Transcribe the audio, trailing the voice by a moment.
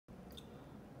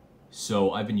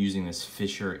So I've been using this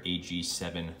Fisher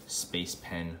AG7 space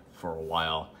pen for a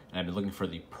while, and I've been looking for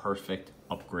the perfect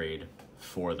upgrade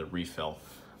for the refill.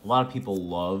 A lot of people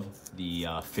love the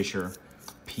Fisher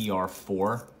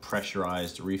PR4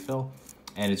 pressurized refill,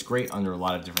 and it's great under a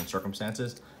lot of different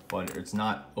circumstances, but it's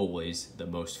not always the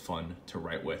most fun to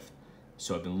write with.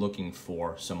 So I've been looking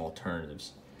for some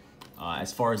alternatives.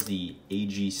 As far as the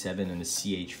AG7 and the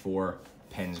CH4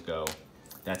 pens go,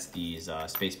 that's these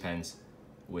space pens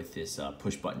with this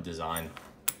push button design,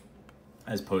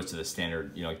 as opposed to the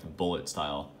standard, like the bullet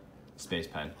style space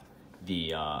pen.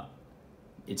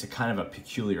 It's a kind of a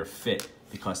peculiar fit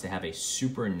because they have a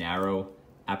super narrow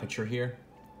aperture here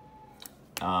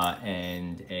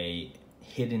and a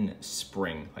hidden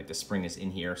spring, like the spring is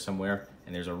in here somewhere,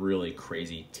 and there's a really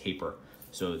crazy taper.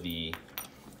 So the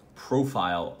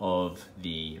profile of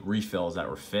the refills that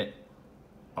were fit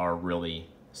are really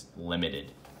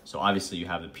limited. So obviously you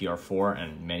have the PR4,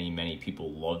 and many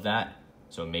people love that.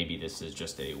 So maybe this is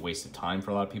just a waste of time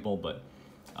for a lot of people, but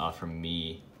for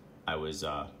me, I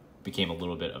became a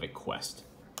little bit of a quest.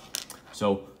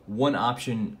 So one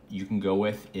option you can go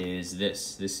with is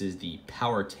this. This is the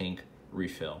Powertank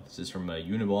refill. This is from a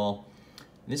Uniball.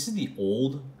 This is the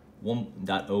old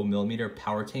 1.0 millimeter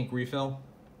Powertank refill.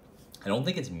 I don't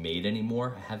think it's made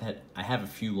anymore. I have a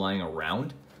few lying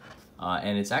around,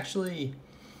 and it's actually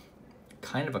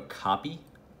kind of a copy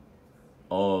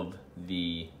of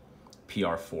the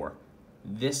PR4.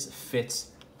 This fits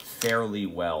fairly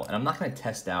well, and I'm not going to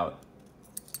test out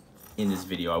in this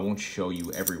video. I won't show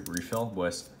you every refill,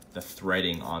 but the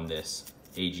threading on this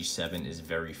AG7 is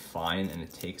very fine, and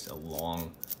it takes a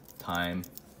long time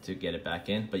to get it back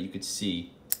in, but you could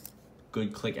see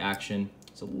good click action.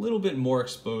 It's a little bit more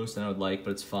exposed than I would like, but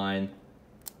it's fine,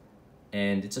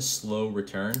 and it's a slow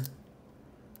return.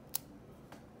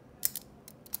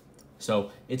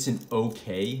 So it's an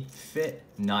okay fit,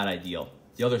 not ideal.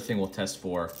 The other thing we'll test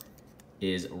for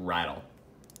is rattle.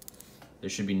 There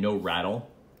should be no rattle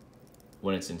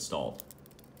when it's installed,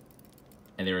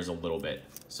 and there is a little bit.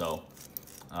 So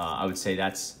I would say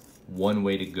that's one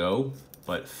way to go,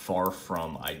 but far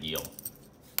from ideal.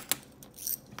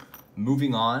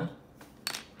 Moving on,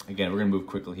 again, we're gonna move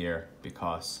quickly here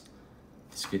because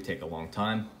this could take a long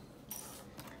time.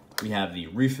 We have the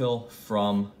refill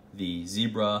from the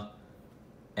Zebra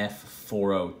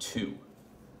F402.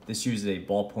 This uses a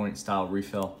ballpoint style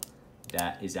refill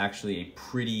that is actually a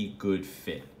pretty good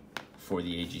fit for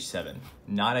the AG7.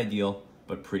 Not ideal,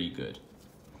 but pretty good.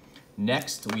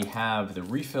 Next, we have the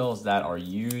refills that are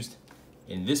used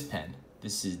in this pen.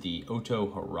 This is the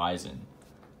Oto Horizon.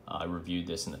 I reviewed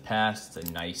this in the past. It's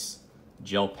a nice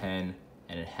gel pen,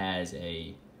 and it has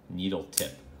a needle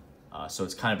tip. So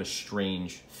it's kind of a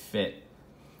strange fit,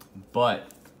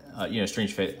 but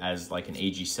strange fit as like an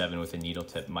AG7 with a needle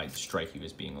tip might strike you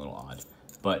as being a little odd.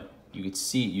 But you could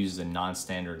see it uses a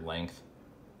non-standard length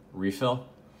refill,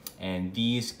 and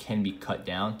these can be cut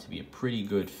down to be a pretty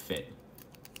good fit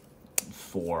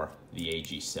for the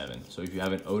AG7. So if you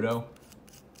have an Oto,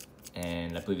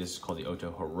 and I believe this is called the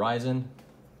Oto Horizon,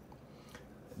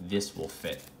 this will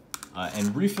fit.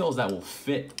 And refills that will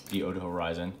fit the Oto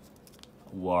Horizon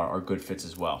are good fits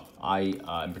as well.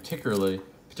 Particularly,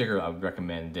 I would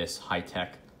recommend this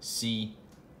Hi-Tec C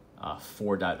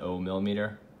 4.0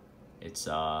 millimeter. It's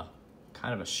kind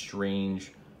of a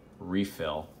strange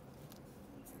refill,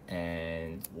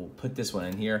 and we'll put this one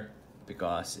in here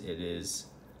because it is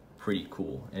pretty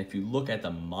cool. And if you look at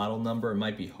the model number, it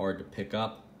might be hard to pick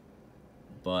up,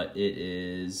 but it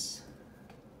is,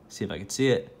 see if I can see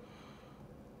it,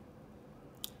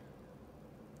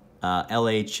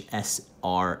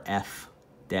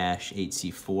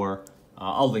 LHSRF-8C4.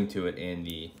 I'll link to it in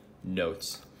the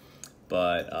notes,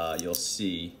 but you'll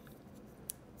see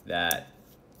that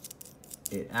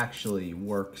it actually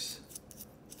works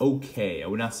okay. I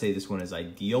would not say this one is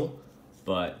ideal,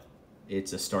 but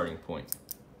it's a starting point.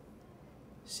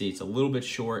 See, it's a little bit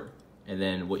short, and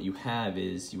then what you have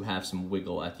is you have some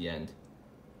wiggle at the end,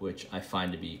 which I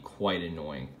find to be quite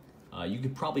annoying. You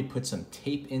could probably put some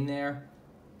tape in there,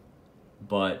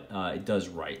 but it does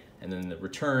write. And then the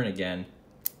return, again,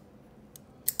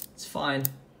 it's fine,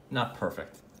 not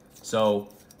perfect. So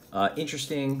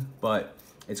interesting, but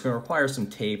it's gonna require some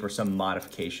tape or some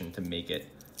modification to make it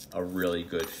a really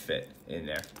good fit in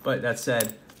there. But that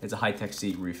said, it's a Hi-Tec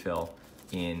C refill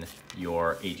in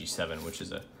your AG7, which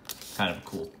is a kind of a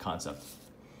cool concept.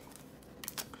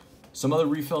 Some other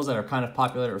refills that are kind of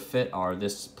popular or fit are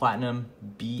this Platinum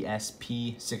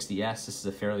BSP-60S. This is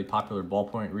a fairly popular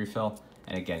ballpoint refill,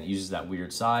 and again, it uses that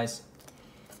weird size.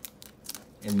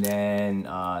 And then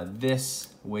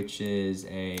this, which is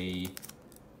a,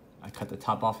 I cut the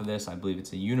top off of this. I believe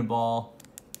it's a Uniball.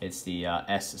 It's the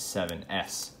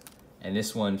S7-S. And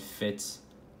this one fits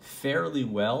fairly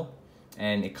well.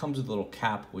 And it comes with a little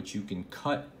cap, which you can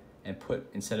cut and put,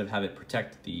 instead of have it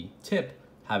protect the tip,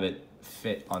 have it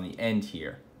fit on the end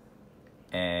here.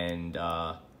 And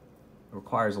it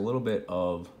requires a little bit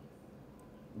of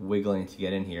wiggling to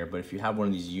get in here, but if you have one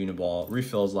of these Uniball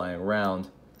refills lying around,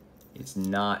 it's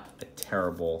not a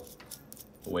terrible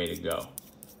way to go.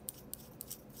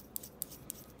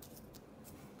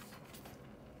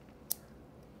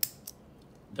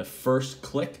 The first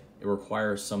click, it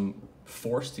requires some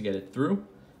force to get it through,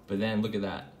 but then look at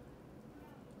that.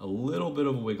 A little bit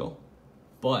of a wiggle,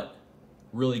 but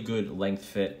really good length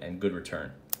fit and good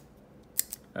return.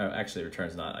 Actually,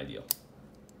 return's not ideal,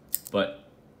 but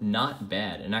not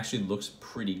bad, and actually looks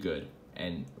pretty good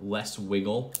and less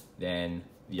wiggle than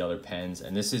the other pens.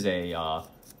 And this is a, I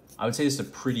would say this is a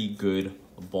pretty good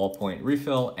ballpoint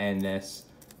refill, and this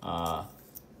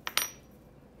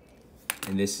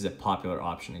is a popular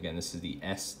option. Again, this is the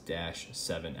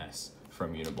S-7-S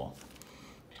from Uniball.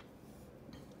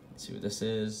 Let's see what this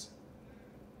is.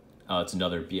 Oh, it's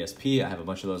another BSP. I have a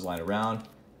bunch of those lying around.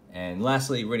 And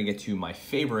lastly, we're gonna get to my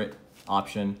favorite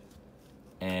option.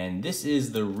 And this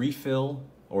is the refill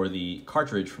or the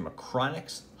cartridge from a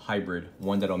Cronix Hybrid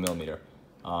 1.0 millimeter.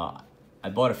 I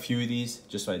bought a few of these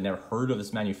just so I'd never heard of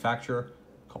this manufacturer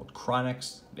called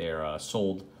Cronix. They're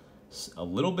sold a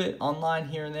little bit online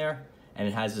here and there, and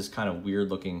it has this kind of weird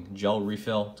looking gel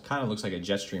refill. It kind of looks like a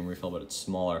Jetstream refill, but it's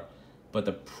smaller. But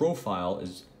the profile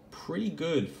is pretty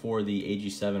good for the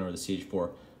AG7 or the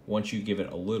CH4 once you give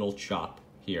it a little chop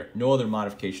here. No other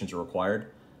modifications are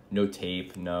required. No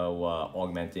tape, no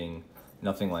augmenting,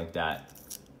 nothing like that.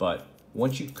 But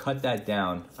once you cut that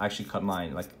down, I actually cut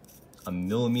mine like a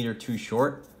millimeter too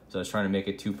short, so I was trying to make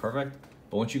it too perfect.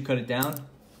 But once you cut it down,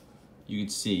 you can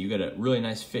see you got a really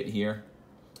nice fit here.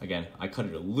 Again, I cut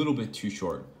it a little bit too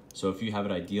short. So if you have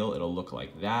it ideal, it'll look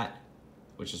like that,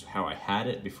 which is how I had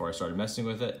it before I started messing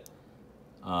with it.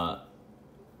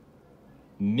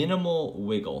 Minimal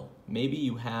wiggle. Maybe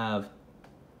you have,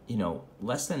 you know,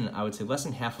 I would say less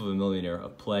than half of a millimeter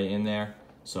of play in there.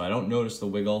 So I don't notice the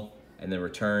wiggle, and the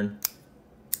return,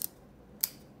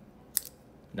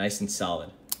 nice and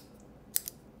solid.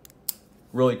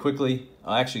 Really quickly,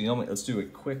 actually, let's do a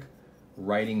quick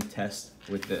writing test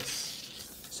with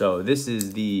this. So this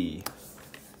is the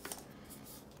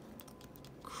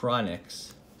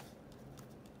Cronix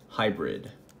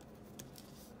Hybrid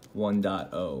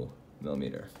 1.0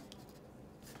 millimeter.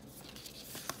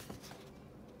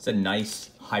 It's a nice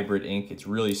hybrid ink. It's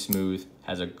really smooth,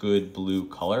 has a good blue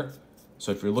color.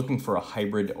 So if you're looking for a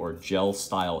hybrid or gel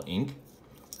style ink,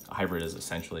 a hybrid is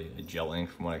essentially a gel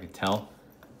ink from what I could tell,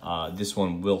 this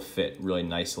one will fit really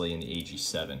nicely in the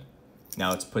AG7. Now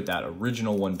let's put that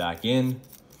original one back in,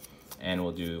 and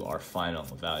we'll do our final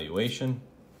evaluation.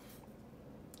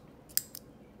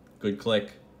 Good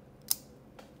click,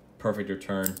 perfect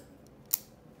return.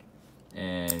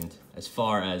 And as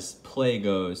far as play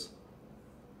goes,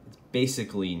 it's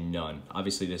basically none.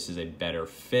 Obviously this is a better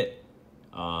fit.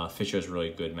 Fisher has really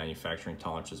good manufacturing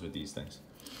tolerances with these things.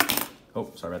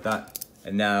 Oh, sorry about that.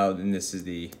 And now then this is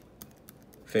the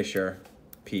Fisher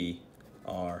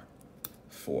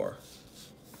PR4.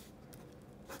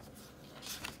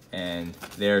 And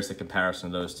there's the comparison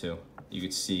of those two. You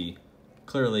could see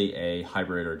clearly a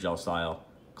hybrid or gel style,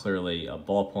 clearly a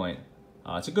ballpoint.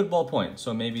 It's a good ballpoint,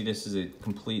 so maybe this is a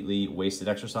completely wasted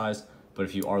exercise, but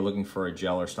if you are looking for a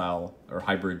gel or style or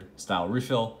hybrid style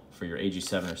refill for your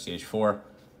AG7 or CH4,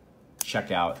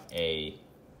 check out a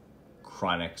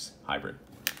Cronix Hybrid.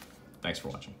 Thanks for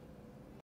watching.